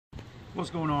What's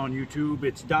going on, YouTube?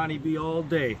 It's Donnie B all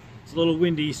day. It's a little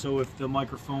windy, so if the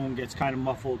microphone gets kind of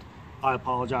muffled, I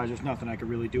apologize. There's nothing I can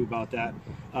really do about that.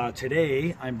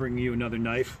 Today, I'm bringing you another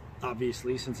knife,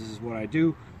 obviously, since this is what I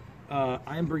do.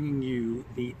 I'm bringing you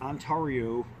the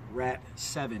Ontario Rat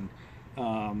 7.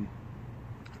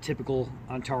 Typical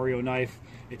Ontario knife.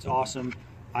 It's awesome.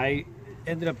 I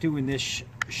ended up doing this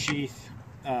sheath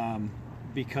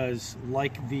because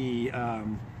like the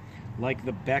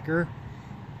Becker,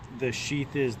 the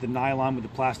sheath is the nylon with the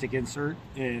plastic insert,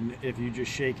 and if you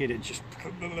just shake it,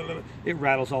 it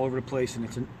rattles all over the place, and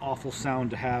it's an awful sound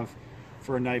to have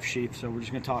for a knife sheath. So we're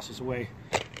just going to toss this away,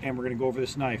 and we're going to go over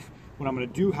this knife. What I'm going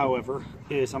to do, however,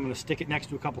 is I'm going to stick it next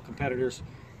to a couple competitors,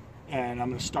 and I'm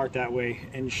going to start that way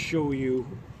and show you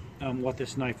what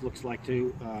this knife looks like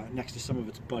next to some of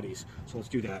its buddies. So let's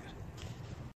do that.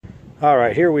 All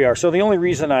right, here we are. So the only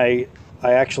reason I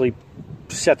actually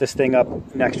set this thing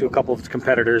up next to a couple of its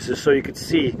competitors is so you could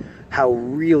see how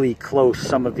really close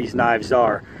some of these knives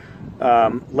are.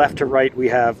 Left to right, we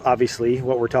have obviously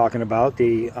what we're talking about,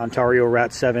 the Ontario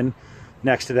Rat 7.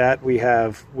 Next to that we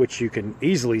have, which you can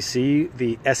easily see,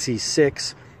 the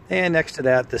SE6, and next to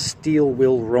that the Steel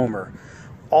Will Roamer.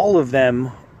 All of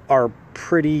them are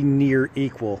pretty near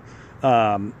equal.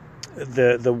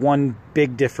 The one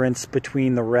big difference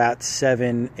between the Rat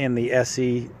 7 and the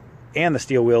SE and the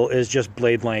Steel Will is just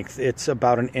blade length. It's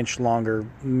about an inch longer,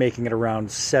 making it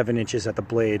around 7 inches at the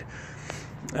blade.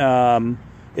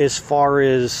 As far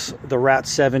as the Rat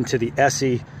 7 to the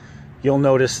SE, you'll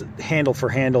notice handle for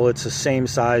handle, it's the same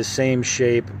size, same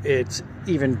shape. It's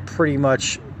even pretty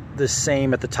much the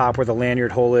same at the top where the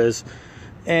lanyard hole is.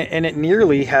 And it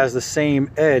nearly has the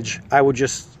same edge. I would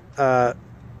just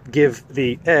give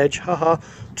the edge,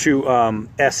 to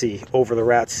SE over the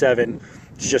Rat 7.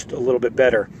 It's just a little bit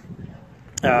better.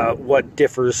 What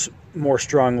differs more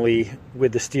strongly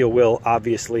with the Steel Will,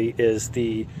 obviously, is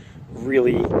the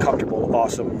really comfortable,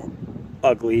 awesome,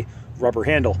 ugly rubber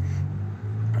handle.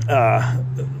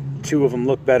 Two of them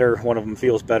look better, one of them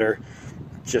feels better,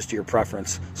 just your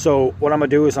preference. So what I'm going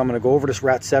to do is I'm going to go over this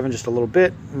Rat 7 just a little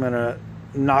bit. I'm going to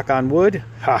knock on wood,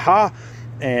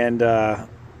 and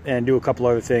do a couple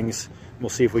other things. We'll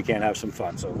see if we can't have some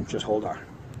fun, so just hold on.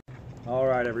 All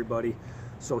right, everybody.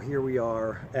 So here we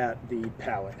are at the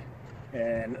pallet,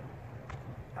 and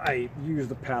I use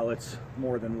the pallets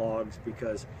more than logs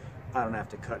because I don't have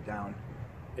to cut down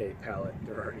a pallet.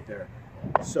 They're already there.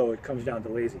 So it comes down to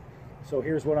lazy. So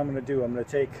here's what I'm going to do. I'm going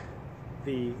to take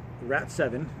the Rat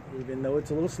 7, even though it's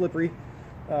a little slippery,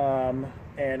 and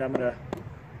I'm going to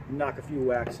knock a few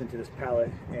whacks into this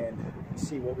pallet and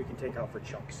see what we can take out for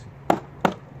chunks.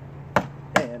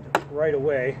 And right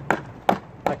away,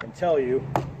 I can tell you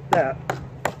that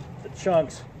the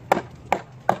chunks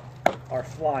are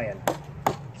flying.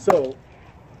 So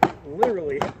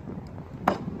literally,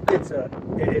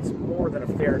 it's more than a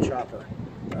fair chopper.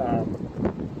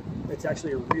 It's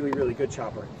actually a really, really good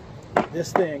chopper.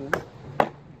 This thing,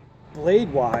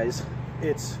 blade wise,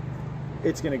 it's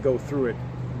going to go through it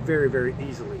very, very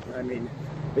easily. I mean,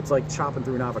 it's like chopping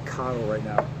through an avocado right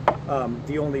now.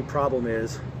 The only problem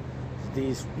is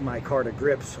these micarta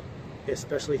grips,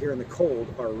 especially here in the cold,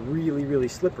 are really, really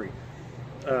slippery.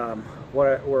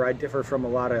 Where I differ from a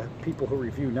lot of people who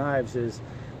review knives is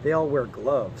they all wear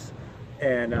gloves,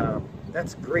 and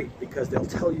that's great because they'll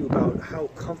tell you about how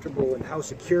comfortable and how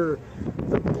secure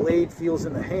the blade feels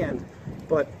in the hand,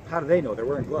 but how do they know? They're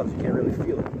wearing gloves. You can't really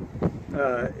feel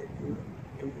it.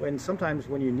 And sometimes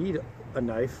when you need a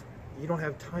knife, you don't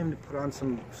have time to put on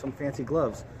some fancy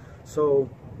gloves. So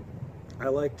I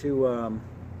like to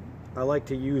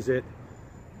use it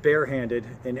barehanded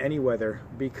in any weather,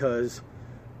 because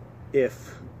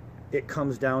if it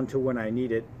comes down to when I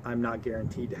need it, I'm not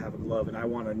guaranteed to have a glove, and I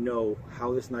want to know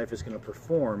how this knife is going to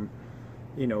perform,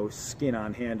 you know, skin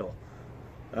on handle.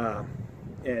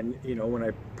 And you know, when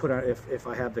I put on, if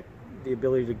I have the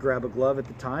ability to grab a glove at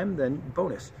the time, then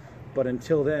bonus. But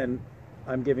until then,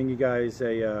 I'm giving you guys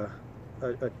a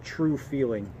true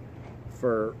feeling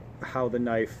for how the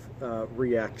knife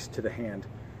reacts to the hand,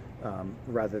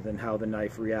 rather than how the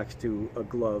knife reacts to a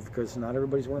glove, because not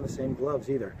everybody's wearing the same gloves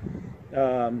either.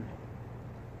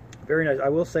 Very nice. I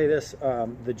will say this,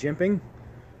 the jimping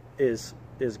is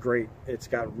great. It's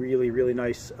got really, really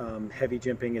nice heavy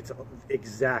jimping. It's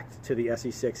exact to the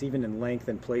SE6, even in length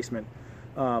and placement.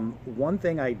 One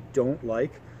thing I don't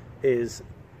like is,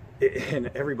 and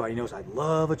everybody knows I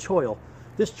love a choil.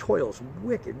 This choil is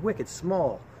wicked, wicked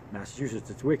small.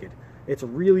 Massachusetts, it's wicked. It's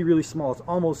really, really small. It's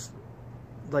almost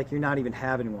like you're not even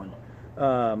having one.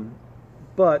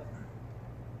 But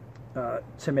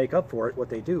to make up for it, what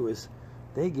they do is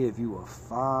they give you a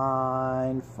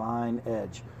fine, fine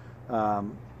edge.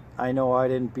 I know I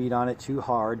didn't beat on it too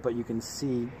hard, but you can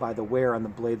see by the wear on the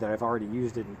blade that I've already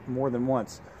used it more than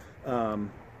once.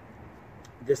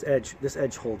 This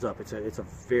edge holds up. It's a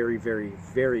very, very,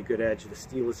 very good edge. The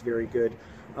steel is very good.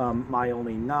 My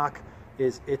only knock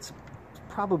is it's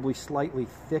probably slightly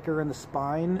thicker in the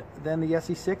spine than the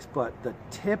SE6, but the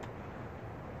tip,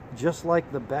 just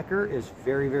like the Becker, is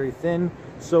very, very thin.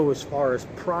 So as far as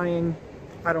prying,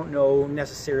 I don't know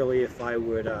necessarily if I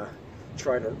would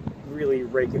try to really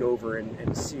rake it over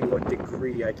and see what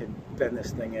degree I can bend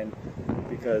this thing in,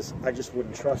 because I just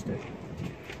wouldn't trust it.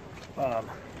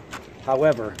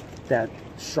 However, that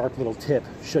sharp little tip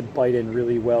should bite in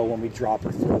really well when we drop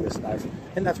or throw this knife,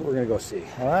 and that's what we're gonna go see.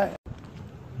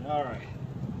 All right.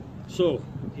 So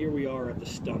here we are at the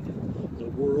stump, the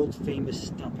world famous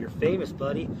stump. You're famous,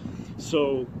 buddy.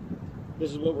 So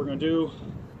this is what we're gonna do.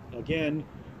 Again,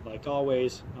 like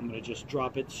always, I'm gonna just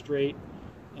drop it straight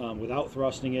without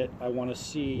thrusting it. I want to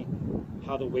see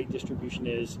how the weight distribution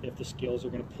is, if the scales are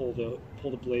going to pull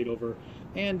the blade over,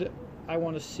 and I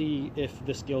want to see if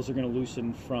the scales are going to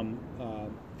loosen from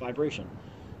vibration.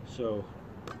 So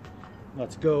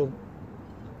let's go.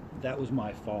 That was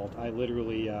my fault. I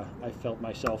literally I felt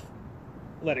myself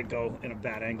let it go in a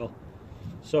bad angle.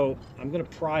 So I'm going to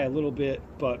pry a little bit,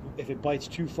 but if it bites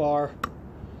too far,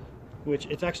 which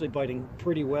it's actually biting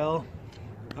pretty well,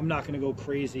 I'm not going to go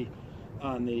crazy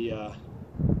on the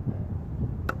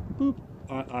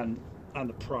on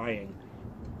the prying.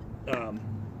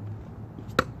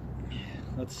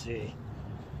 Let's see.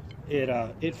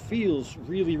 It feels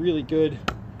really, really good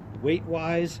weight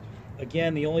wise.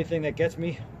 Again, the only thing that gets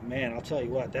me, man, I'll tell you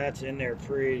what, that's in there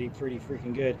pretty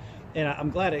freaking good. And I'm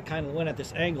glad it kind of went at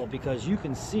this angle, because you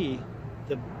can see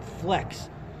the flex.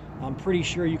 I'm pretty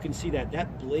sure you can see that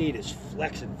that blade is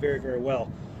flexing very, very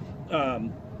well.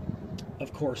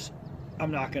 Of course,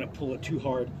 I'm not going to pull it too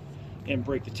hard and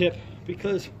break the tip,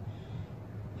 because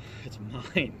it's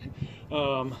mine.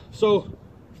 So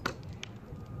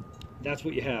that's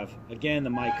what you have. Again, the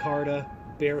micarta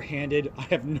barehanded. I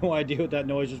have no idea what that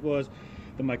noise just was.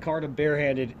 The micarta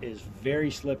barehanded is very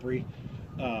slippery,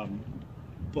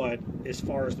 but as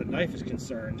far as the knife is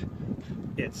concerned,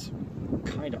 it's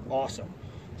kind of awesome.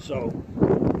 So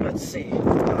let's see.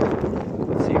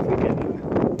 Let's see if we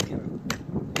can get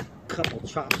a couple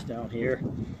chops down here.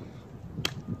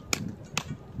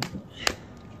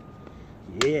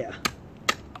 Yeah.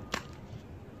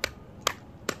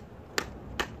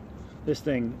 This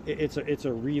thing, it's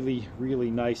a really, really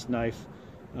nice knife.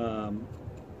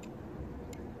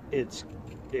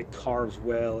 It carves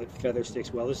well, it feather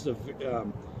sticks well. This is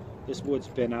this wood's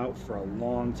been out for a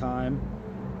long time.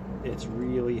 It's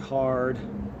really hard,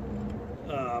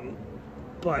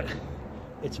 but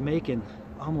it's making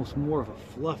almost more of a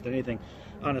fluff than anything.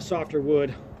 On a softer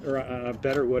wood, or on a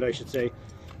better wood, I should say,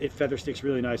 it feather sticks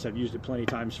really nice. I've used it plenty of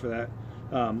times for that.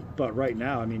 But right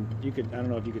now, I mean, you could, I don't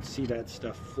know if you could see that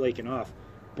stuff flaking off,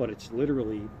 but it's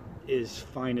literally as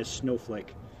fine as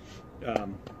snowflake.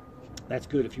 That's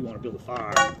good if you want to build a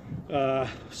fire.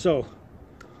 So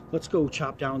let's go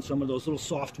chop down some of those little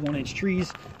soft 1-inch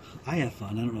trees. I have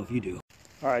fun. I don't know if you do.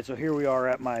 All right, so here we are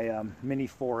at my mini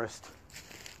forest.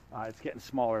 It's getting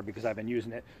smaller because I've been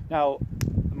using it. Now,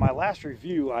 my last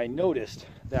review, I noticed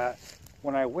that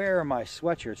when I wear my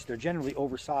sweatshirts, they're generally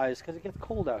oversized because it gets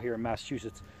cold out here in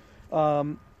Massachusetts.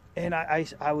 And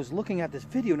I was looking at this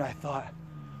video and I thought,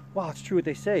 wow, it's true what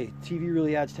they say. TV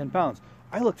really adds 10 pounds.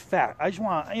 I look fat. I just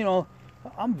want, you know,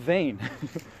 I'm vain.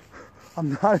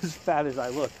 I'm not as fat as I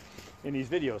look in these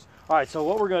videos. All right, so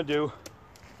what we're going to do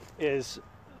is,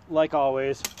 like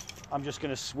always, I'm just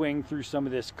going to swing through some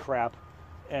of this crap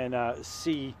and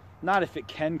see, not if it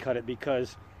can cut it,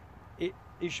 because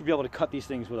you should be able to cut these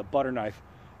things with a butter knife.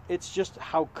 It's just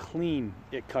how clean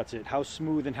it cuts it, how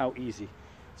smooth and how easy.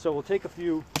 So we'll take a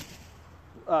few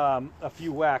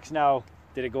whacks. Now,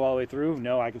 did it go all the way through?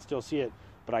 No, I can still see it,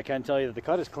 but I can tell you that the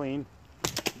cut is clean.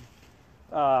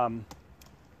 Well,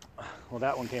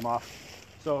 that one came off.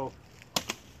 So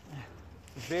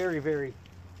very, very,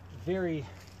 very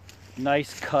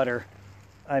nice cutter.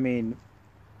 I mean,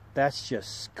 that's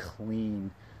just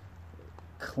clean.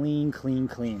 Clean, clean,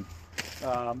 clean.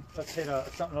 Let's hit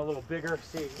something a little bigger,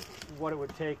 see what it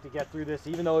would take to get through this,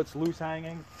 even though it's loose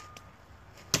hanging.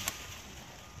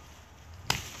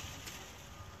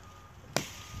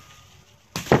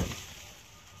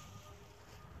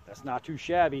 That's not too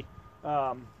shabby.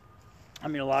 I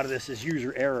mean, a lot of this is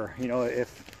user error. You know,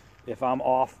 if I'm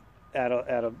off at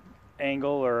a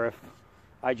angle, or if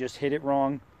I just hit it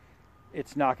wrong,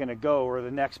 it's not going to go, or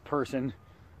the next person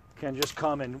can just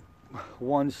come in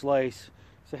one slice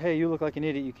say, hey, you look like an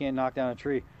idiot, you can't knock down a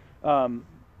tree.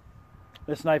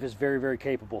 This knife is very, very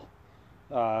capable.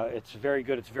 It's very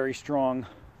good, it's very strong.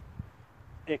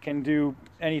 It can do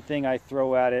anything I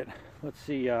throw at it. Let's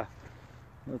see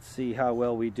how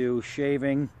well we do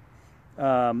shaving.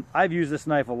 I've used this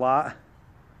knife a lot,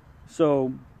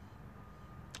 so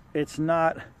it's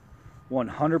not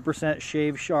 100%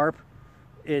 shave sharp.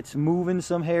 It's moving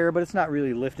some hair, but it's not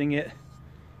really lifting it.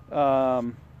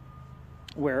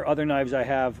 Where other knives I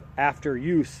have, after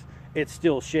use, it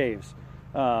still shaves.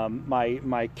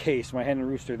 My case, my Hen and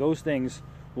Rooster, those things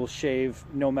will shave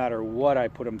no matter what I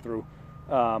put them through.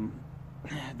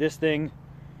 This thing,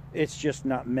 it's just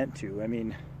not meant to. I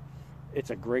mean,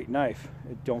 it's a great knife,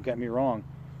 don't get me wrong,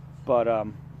 but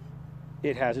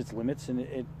it has its limits, and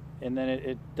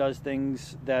it does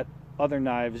things that other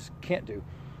knives can't do.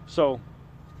 So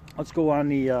let's go on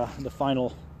the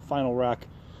final rack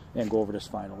and go over this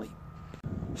finally.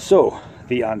 So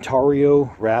the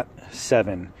Ontario Rat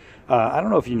 7. I don't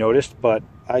know if you noticed, but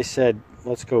I said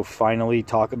let's go finally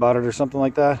talk about it or something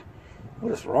like that.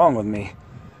 What is wrong with me?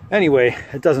 Anyway,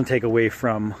 it doesn't take away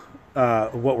from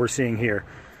what we're seeing here.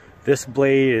 This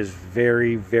blade is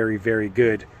very, very, very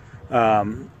good.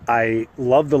 I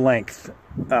love the length.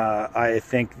 I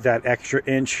think that extra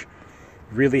inch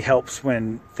really helps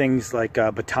when things like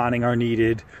batoning are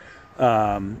needed.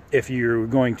 If you're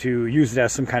going to use it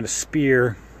as some kind of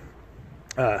spear,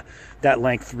 that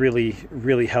length really,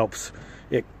 really helps.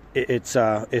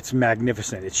 It's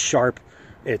magnificent. It's sharp.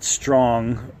 It's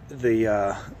strong.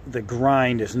 The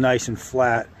grind is nice and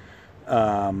flat.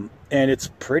 And it's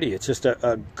pretty. It's just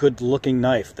a good looking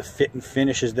knife. The fit and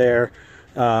finish is there.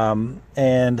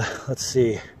 And let's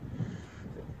see,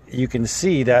 you can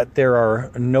see that there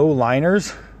are no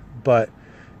liners, but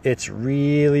it's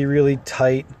really, really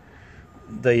tight.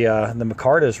 The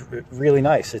micarta is really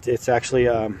nice. It's actually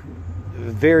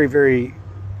very, very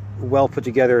well put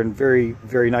together and very,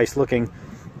 very nice looking.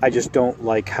 I just don't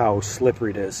like how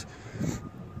slippery it is.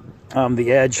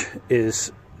 The edge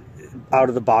is out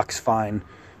of the box fine.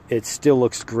 It still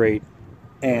looks great.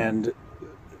 And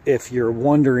if you're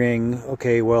wondering,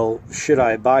 okay, well, should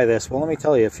I buy this? Well, let me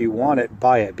tell you, if you want it,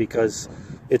 buy it, because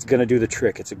it's going to do the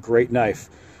trick. It's a great knife.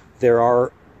 There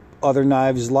are other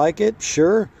knives like it,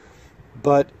 sure,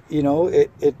 but you know, it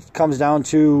comes down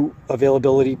to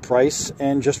availability, price,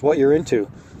 and just what you're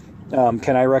into.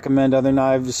 Can I recommend other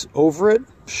knives over it?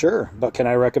 Sure. But can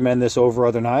I recommend this over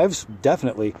other knives?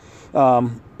 Definitely.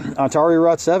 Ontario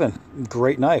Rat 7,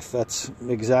 great knife. That's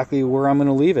exactly where I'm going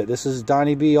to leave it. This is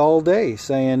Donnie B all day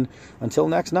saying, until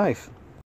next knife.